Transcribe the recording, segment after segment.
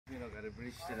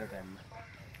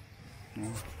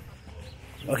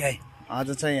Okay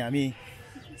आज चाहिँ हामी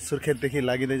सुर्खेतदेखि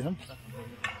लागिँदैछौँ।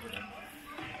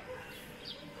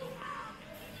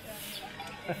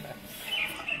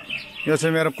 यो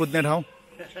चाहिँ मेरो कुद्ने ठाउँ।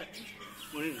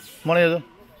 मर्यो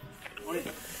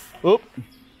उप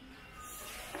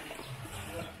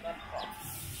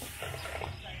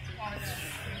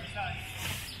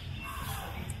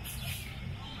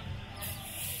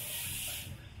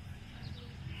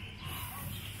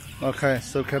ओके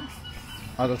सुर्खेत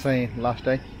आज चाहिँ लास्ट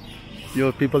है।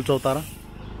 यो पिपल चौतारा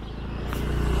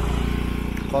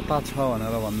कता छ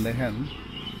भनेर भन्दैछ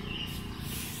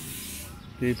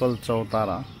पिपल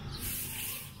चौतारा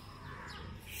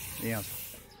यहाँ छ।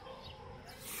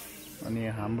 अनि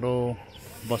हाम्रो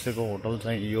बसेको होटल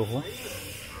चाहिँ यो हो,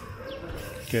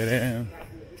 के अरे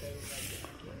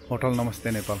होटल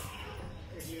नमस्ते नेपाल।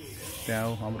 त्यहाँ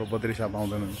हो हाम्रो बद्री साहब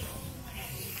आउँदैन।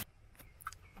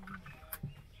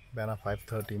 बिहान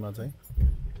 5:30 मा चाहिँ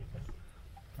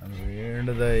हामी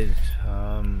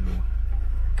हिँड्दैछौँ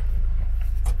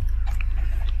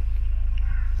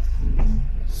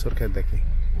सुर्खेतदेखि।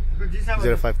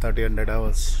 05:30 100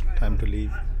 hours time to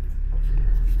leave.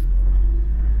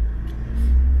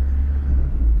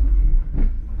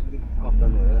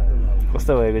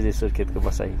 कस्तो भएको चाहिँ सुर्खेतको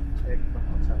बसाइ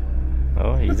हो?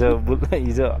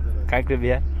 हिजो काँक्रे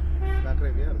बिहा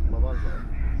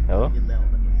हो?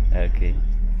 ओके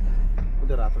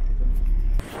रातो थियो।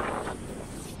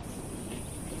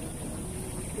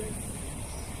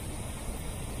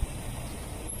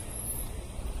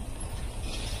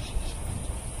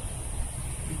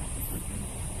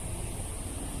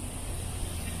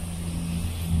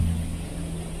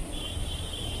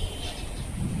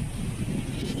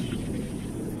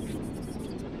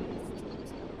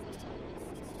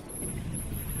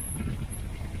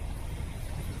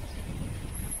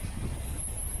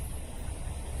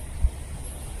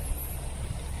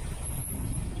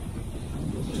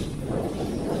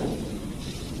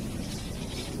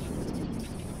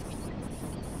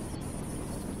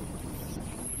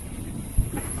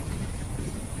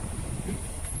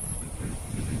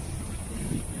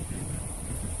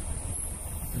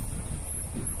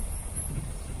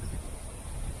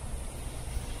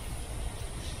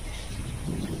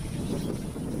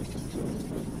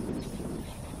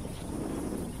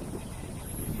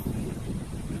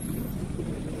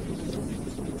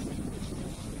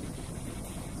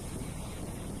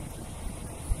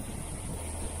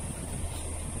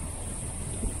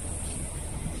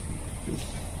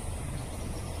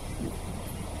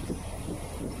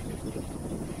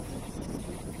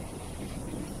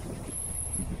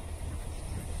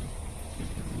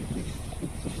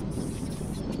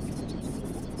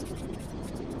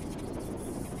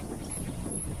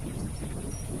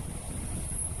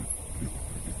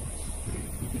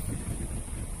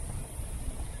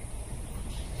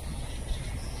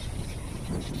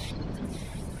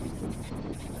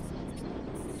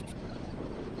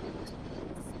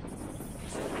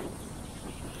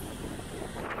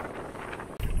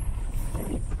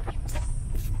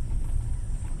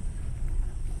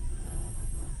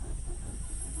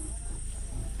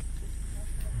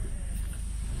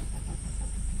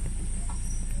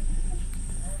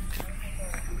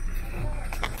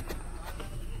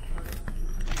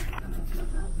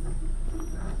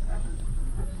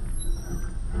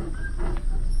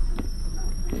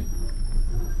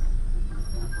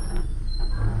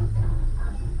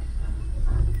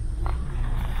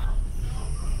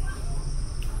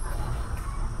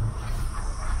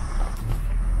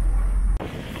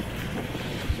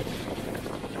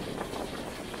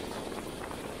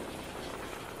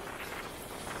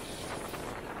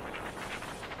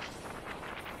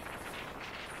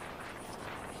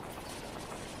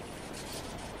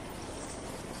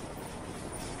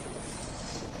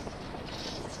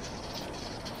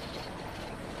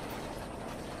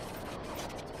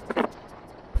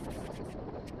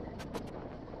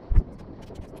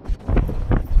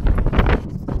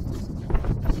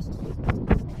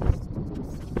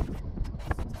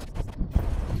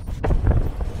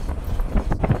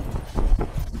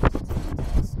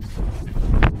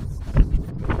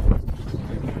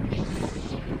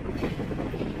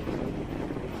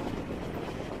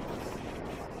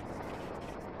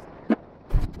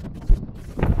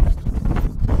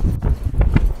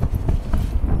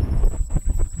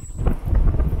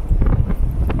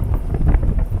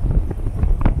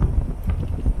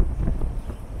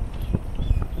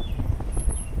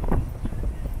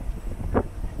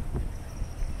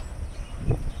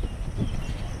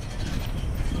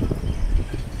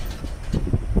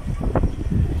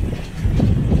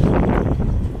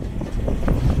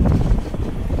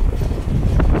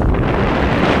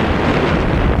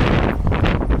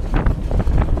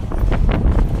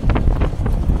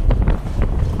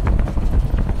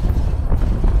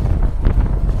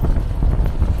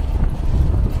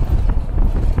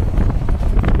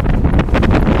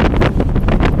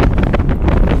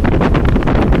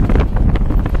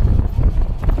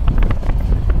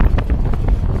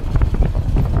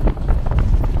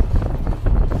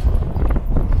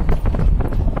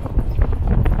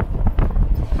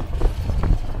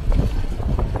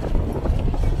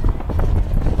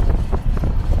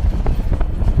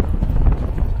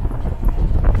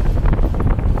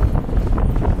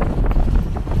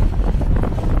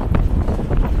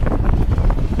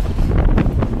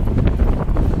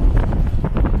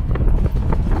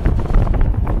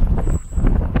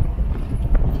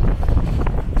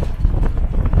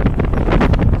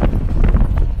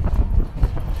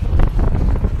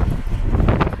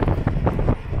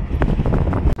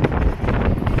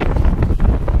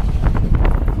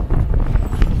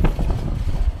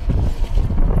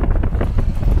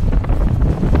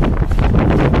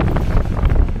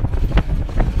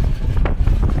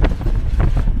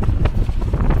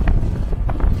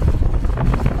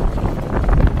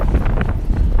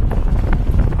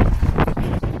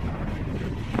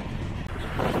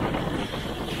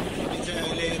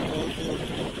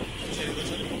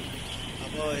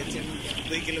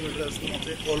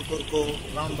 कोलपुरको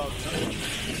राउन्ड अबाउट छ।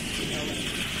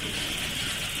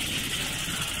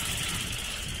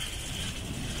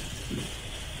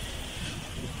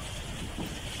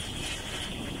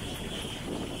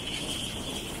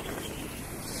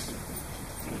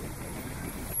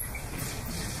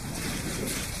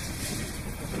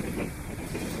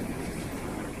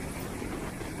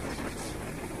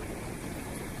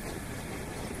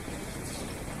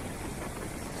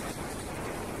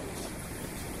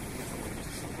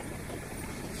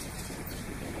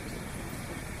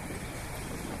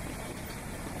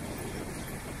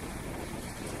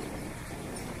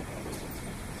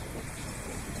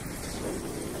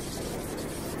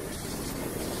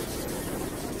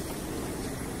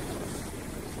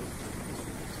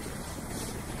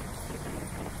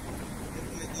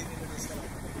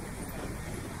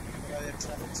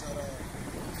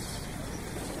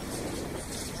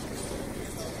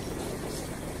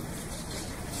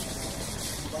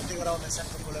 गराउने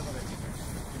सेन्टर खोलेको रहेछ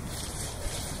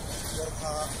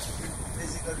Gorkha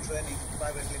physical training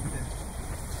private limited.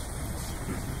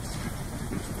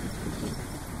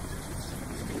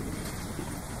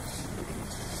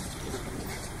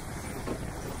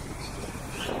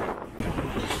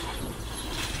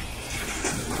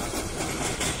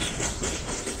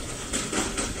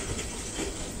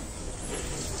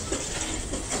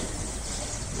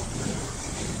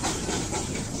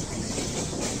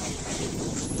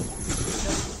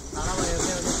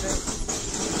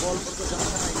 कोलपुरको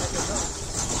junction आइसकेको छ।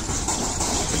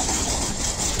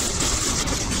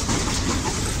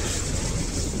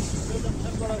 त्यो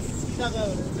जङ्सनबाट सिधा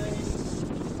गयो भने चाहिँ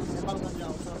नेपालगञ्ज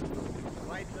आउँछ,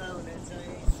 राइट गयो भने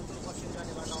चाहिँ सुदूरपश्चिम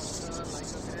जाने बाटो आउँछ, लाइक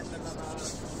वीरेन्द्रनगर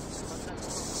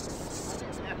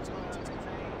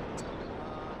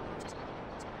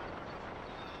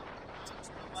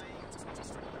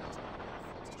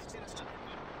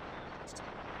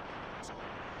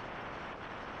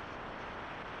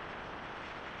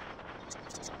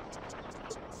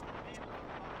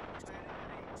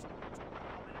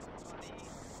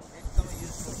एकदमै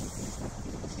युजफुल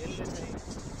यसले चाहिँ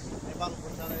नेपाल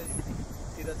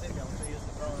खोज्दातिर चाहिँ भ्याउँछ यो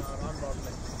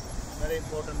राउन्डअबाउटलाई भेरी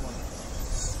इम्पोर्टेन्ट वान।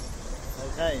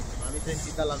 ओके हामी चाहिँ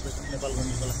सिधा लाग्दैछौँ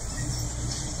नेपालगञ्जको लागि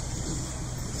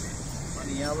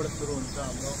अनि यहाँबाट सुरु हुन्छ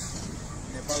हाम्रो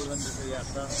नेपालगञ्जको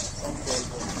यात्रा फ्रम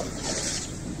कोलपुर।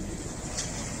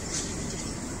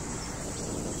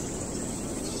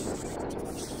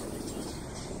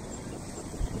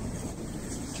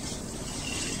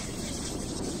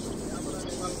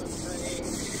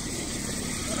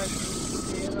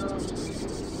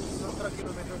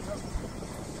 किलोमिटर छ।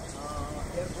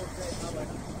 एयरपोर्ट चाहिँ थाहा भएन,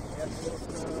 एयरपोर्ट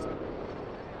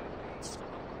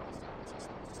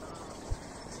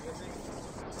यो चाहिँ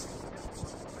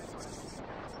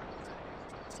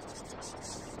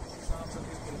 7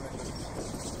 किलोमिटर।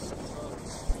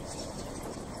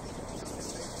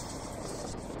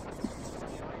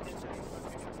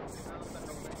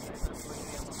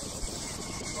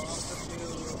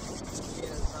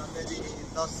 maybe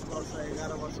 10 वर्ष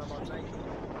 11 वर्षमा चाहिँ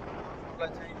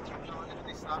चाहिँ जिउन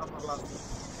अलिकति साह्रो पर्ला।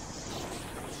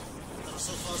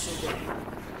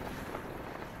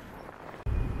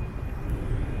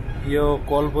 यो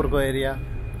कोलपुरको एरिया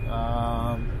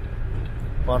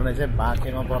पर्ने चाहिँ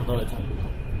बाँकेमा पर्दो रहेछ।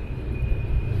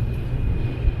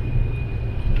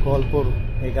 कोलपुर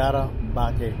 11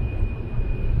 बाँके।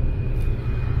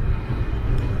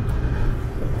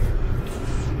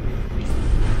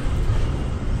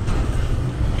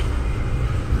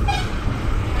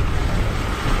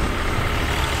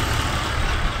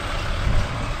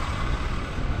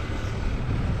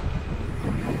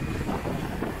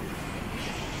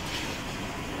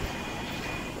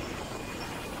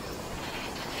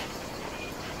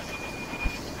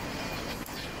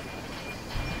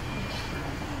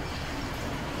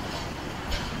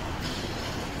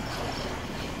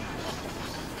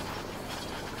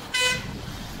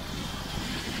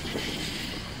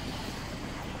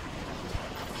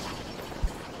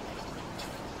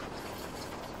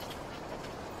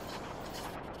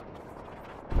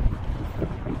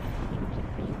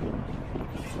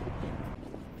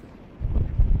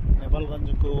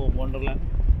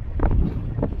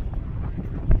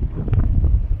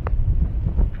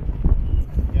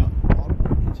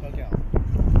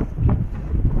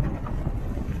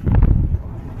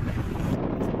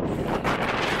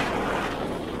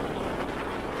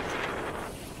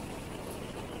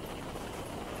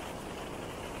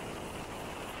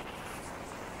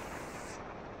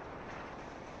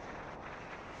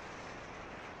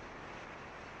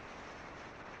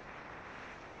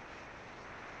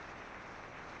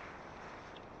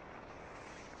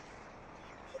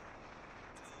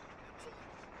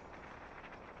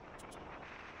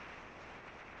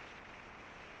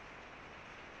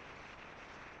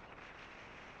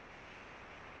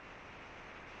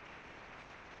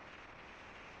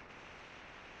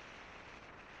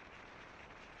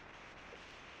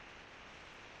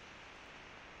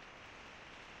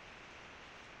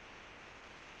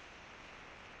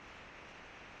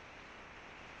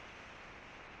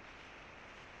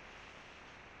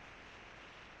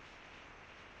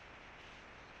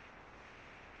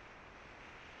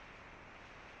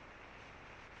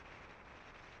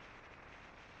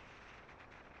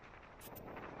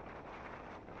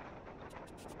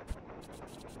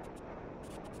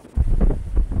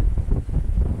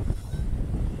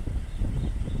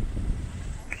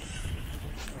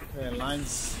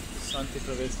 लाइन्स शान्ति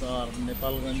प्रवेशद्वार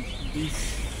नेपालगञ्ज बीच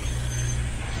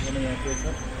यहाँ के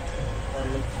छ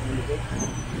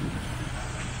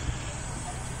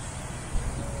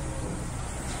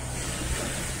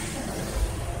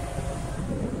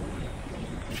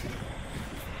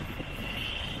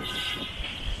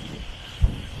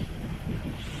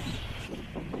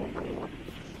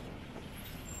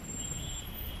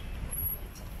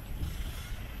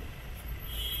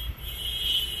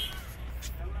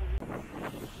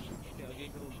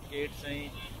गेट चाहिँ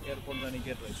एयरपोर्ट जाने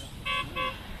गेट रहेछ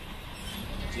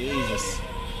जीसस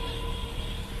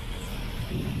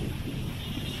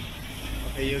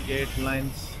ओके यो गेट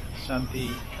लाइन्स शान्ति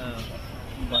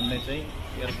भन्ने चाहिँ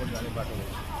एयरपोर्ट जाने बाटो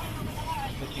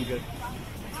रहेछ त्यति गेट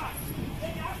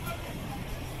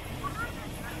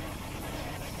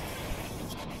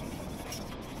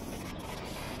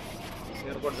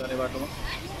एयरपोर्ट जाने बाटोमा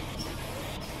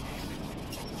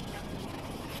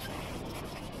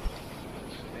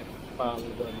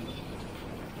Nepalgunj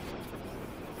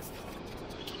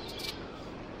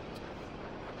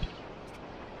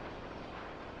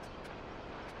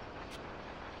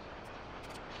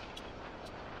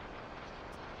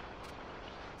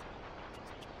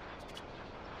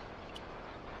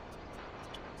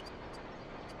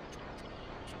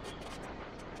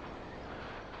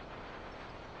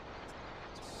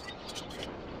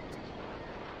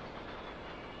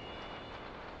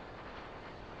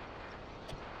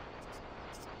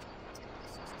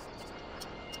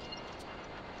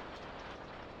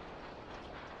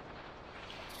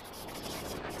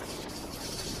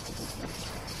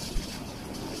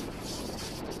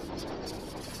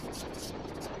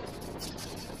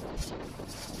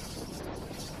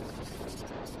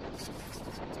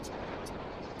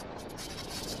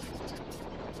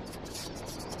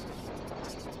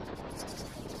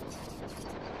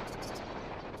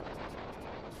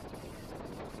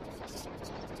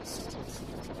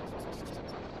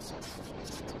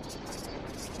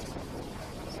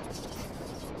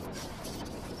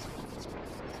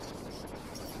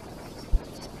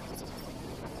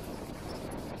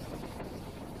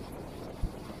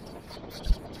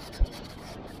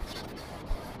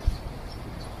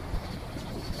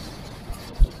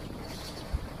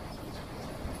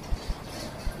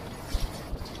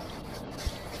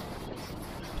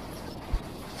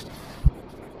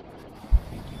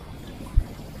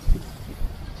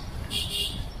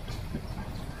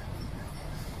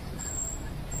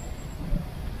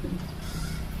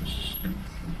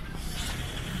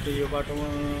यो बाटोमा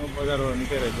बजारहरू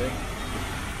निकै रहेछ है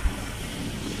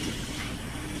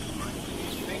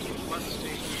बस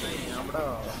स्टेसन चाहिँ यहाँबाट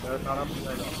धेरै टाढा पनि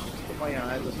छैन म यहाँ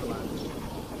आए जस्तो लाग्यो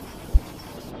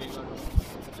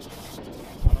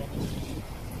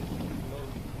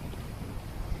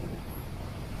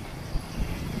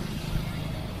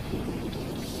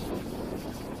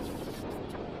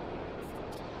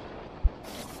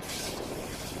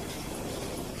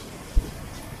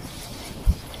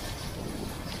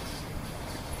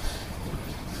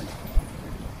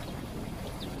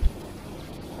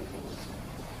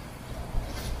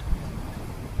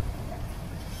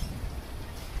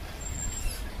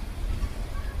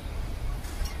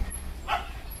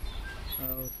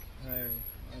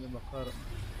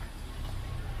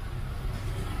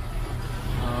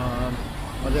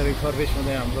अझै रिफर्बिस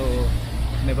हुँदै हाम्रो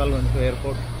नेपालगञ्जको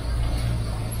एयरपोर्ट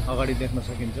अगाडि देख्न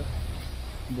सकिन्छ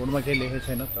बोर्डमा केही लेखेको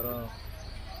छैन तर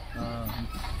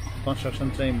कन्स्ट्रक्सन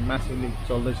चाहिँ म्यासिभली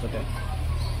चल्दैछ त्यहाँ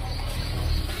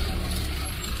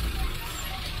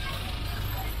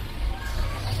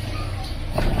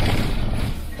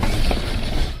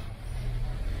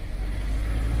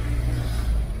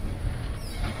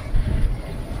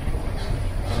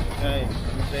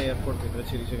एयरपोर्ट भित्र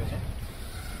छिरिसकेको छ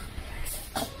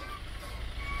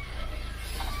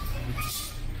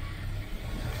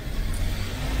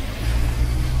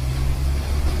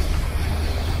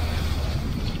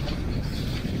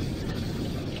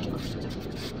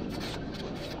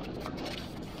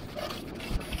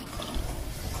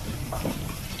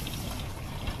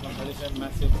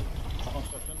म्यासिभ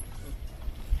कन्स्ट्रक्सन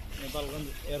नेपालगञ्ज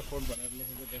एयरपोर्ट भनेर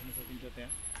लेखेको देख्न सकिन्छ त्यहाँ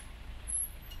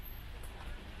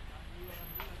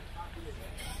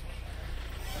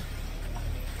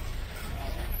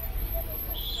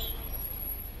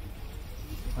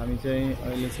हामी चाहिँ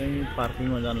अहिले चाहिँ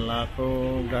पार्किङमा जान लागेको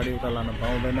गाडी उता लान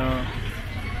पाउँदैन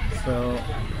सो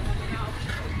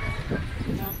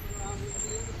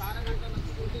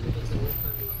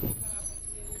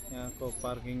यहाँको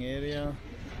पार्किङ एरिया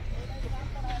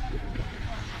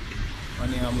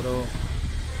अनि हाम्रो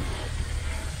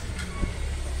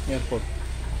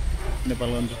एयरपोर्ट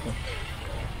नेपालगञ्जको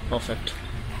पर्फेक्ट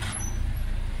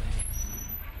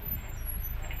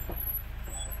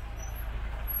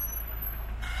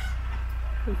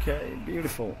Okay,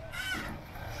 beautiful.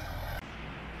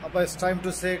 अब it's time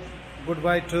to say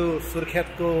goodbye to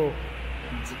Surkhet को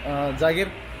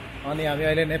जागिर अनि हामी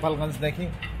अहिले नेपालगञ्जदेखि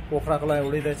पोखराको लागि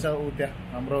उडिँदैछ उ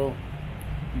त्यहाँ हाम्रो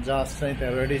जहाज चाहिँ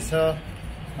त्यहाँ रेडी छ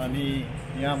अनि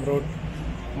यहाँ हाम्रो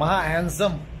महा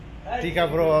ह्यान्डसम टिका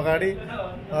ब्रो अगाडि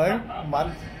है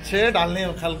मान्छे ढाल्ने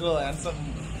खालको ह्यान्डसम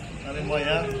अनि म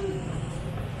यहाँ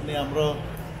अनि हाम्रो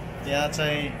यहाँ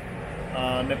चाहिँ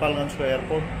नेपालगञ्जको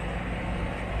एयरपोर्ट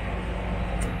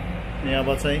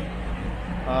यहाँ चाहिँ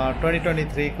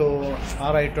 2023 को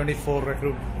RI-24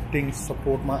 रिक्रुटिङ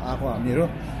सपोर्टमा आएको हामीहरू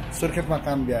सुर्खेतमा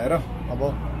काम भ्याएर अब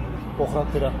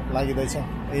पोखरातिर लागिँदैछ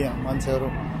यहाँ मान्छेहरू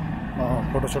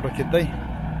फोटोसोटो खिच्दै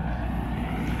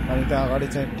अनि त्यहाँ अगाडि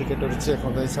चाहिँ टिकटहरू चेक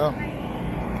हुँदैछ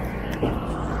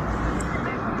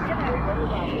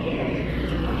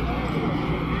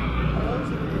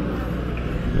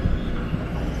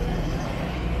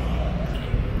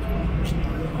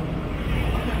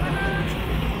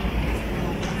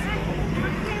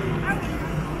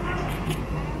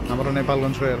हाम्रो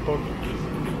नेपालगञ्जको एयरपोर्ट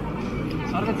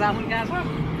सरको जामुन कहाँ छ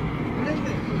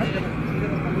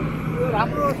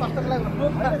राम्रो सस्तोको लागि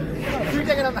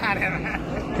दुईटा केटा हारेर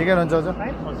ठिकै हुन्छ हजुर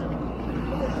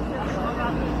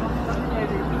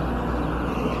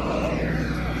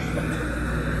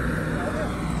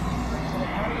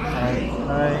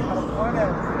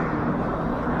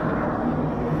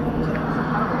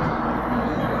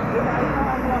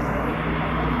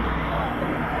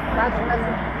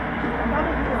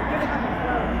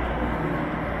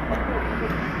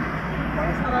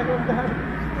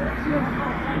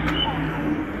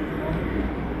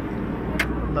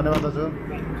धन्यवाद दाजु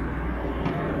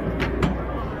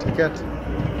टिकट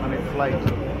अनि फ्लाइट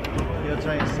यो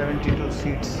चाहिँ 72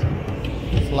 सीट्स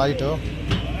फ्लाइट हो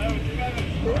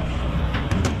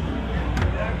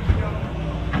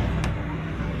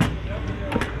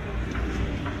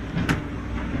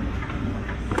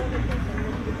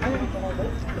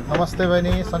नमस्ते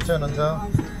बहिनी सन्चै हुनुहुन्छ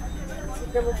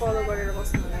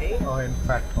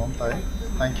इनफ्याक्ट हो नि त है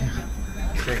थ्याङ्क यू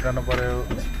चेक गर्नु पर्यो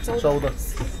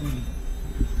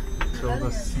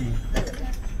 14C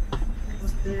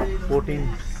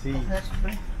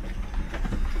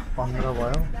 15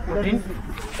 भयो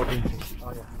 14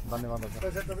 धन्यवाद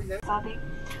साथै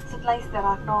सिटलाई स्थिर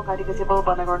राख्न अगाडिको टेबल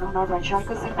बन्द गर्नुहुन र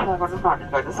ध्वनिशालको सिट खुला गर्नु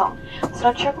अनुरोध गर्दछौँ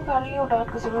सुरक्षाको कारणले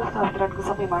उडानको सुरक्षा वितरणको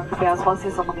समयमा कृपया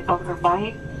स्वास्थ्य सम्बन्धी उपकरण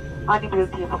बाहेक अन्य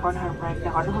विद्युतीय उपकरणहरू प्रयोग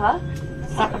नगर्नुहोला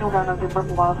साथै उडान अघिबाट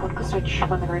मोबाइल फोनको स्विच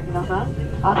बन्द गरिदिनुहोला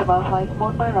अथवा फ्लाइट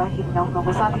मोडमा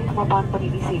राखिदिनुहुनको साथै धूमपान पनि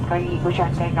निषेध गरिएको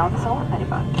जानकारी गराउँदछौँ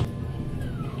धन्यवाद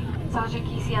Sergeant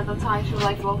Casey and the time to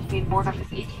like well speed board of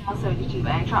this 1872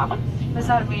 aircraft. This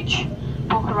will reach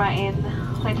Pokhara in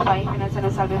 25 minutes and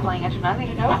this will be flying at an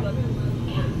altitude of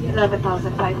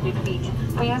 11,500 feet.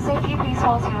 For your safety, please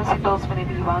fasten your seatbelts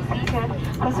whenever you are seated.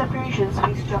 For separations,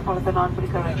 please check all of the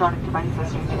non-critical electronic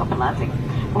devices during the landing.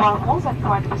 Mobile phones and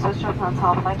required to be switched off on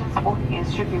top flight and smoking is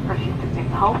strictly prohibited during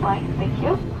the whole flight. Thank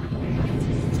you.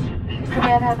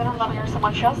 कृपया ध्यान लगाउन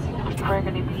समस्या significant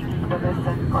पनि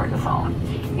प्रदर्शन गर्दछौँ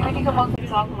युनिको मङ्गल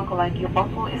सक्नको लागि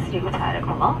baffle स्थितिको छाएर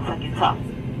खोल्न सकिन्छ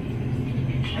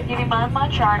यो विमानमा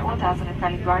 4 वटा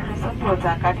जानकारीद्वारा सम्पूर्ण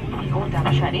जानकारी ओटा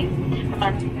पछाडि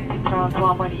विमानभित्र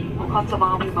द्वामरी खर्चमा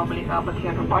विमानका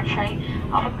अवधिहरू पछाडि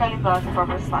आपतकालीन गज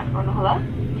प्रवेशबाट गर्नुहोला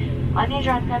अन्य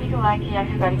जानकारीको लागि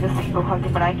यात्रु गाडीको सिटको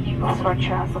खल्ती बढाइएको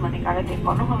सुरक्षा सम्बन्धी कार्य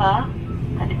गर्नुहोला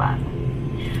धन्यवाद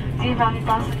Dear valued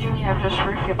passenger, we have just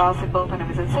reached your bus seatbelt and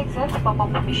visit 6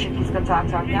 Upon permission, please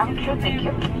contact our cabin crew. Thank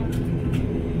you.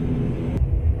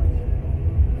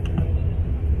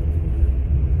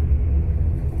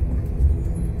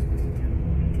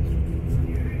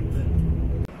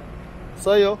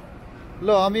 सही हो ल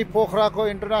हामी पोखराको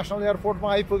इन्टरनेसनल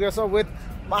एयरपोर्टमा आइपुगेछौँ विथ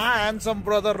महा ह्यान्डसम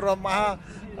ब्रदर र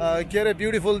महा के अरे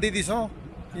ब्युटिफुल दिदी छौँ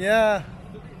यहाँ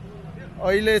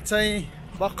अहिले चाहिँ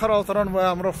भर्खर अवतरण भयो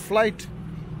हाम्रो फ्लाइट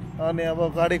अनि अब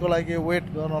गाडीको लागि वेट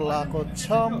गर्न लागेको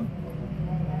छौँ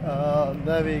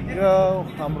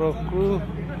हाम्रो क्रू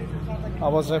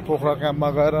अब चाहिँ पोखरा क्याम्पमा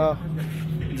गएर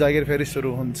जागिर फेरि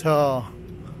सुरु हुन्छ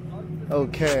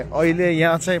ओके अहिले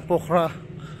यहाँ चाहिँ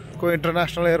पोखराको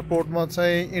इन्टरनेसनल एयरपोर्टमा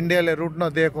चाहिँ इन्डियाले रुट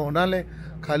नदिएको हुनाले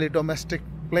खालि डोमेस्टिक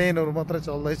प्लेनहरू मात्रै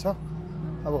चल्दैछ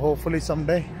अब होपफुली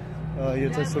समडे यो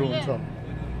चाहिँ सुरु हुन्छ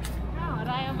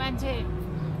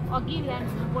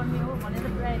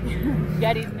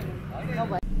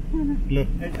ल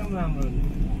एकदम राम्रो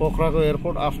पोखराको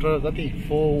एयरपोर्ट आफ्टर कति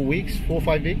 4 weeks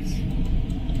 4-5 weeks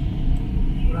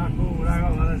उडाको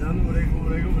भएर झन् उडेको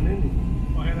भने नि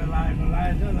पखेर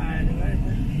लागेछ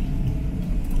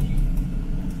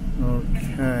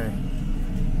ओके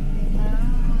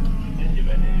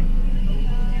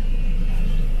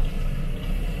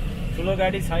ठुलो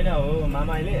गाडी छैन हो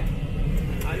मामा अहिले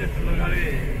ठुलो गाडी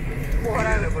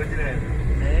पोखराले बसिरहेको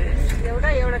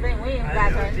एउटा चाहिँ उही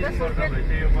गएको छ सुर्खेत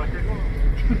बसेको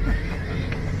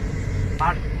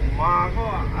मगाएको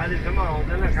अहिलेसम्म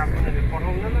आउँदैन काठमाडौँले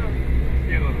पठाउँदैन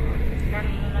के गर्नु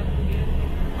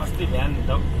अस्ति बिहान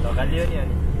ढकालियो नि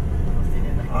अनि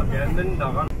बिहान पनि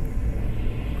ढकाल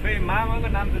खै मामाको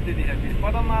नाम त त्यतिखेर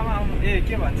पदम मामा आउनु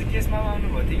के भन्छ केस मामा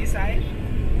आउनुभएको थियो कि सायद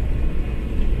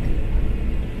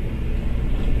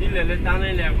दिलहरूले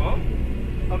तानै ल्याएको हो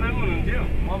तपाईँ पनि हुनुहुन्थ्यो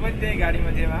म पनि त्यही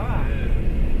गाडीमा थिएँ मामा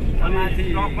अनि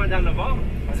ट्रकमा जानुभयो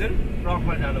हजुर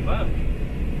ट्रकमा जानुभयो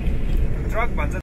ट्रक भन्छ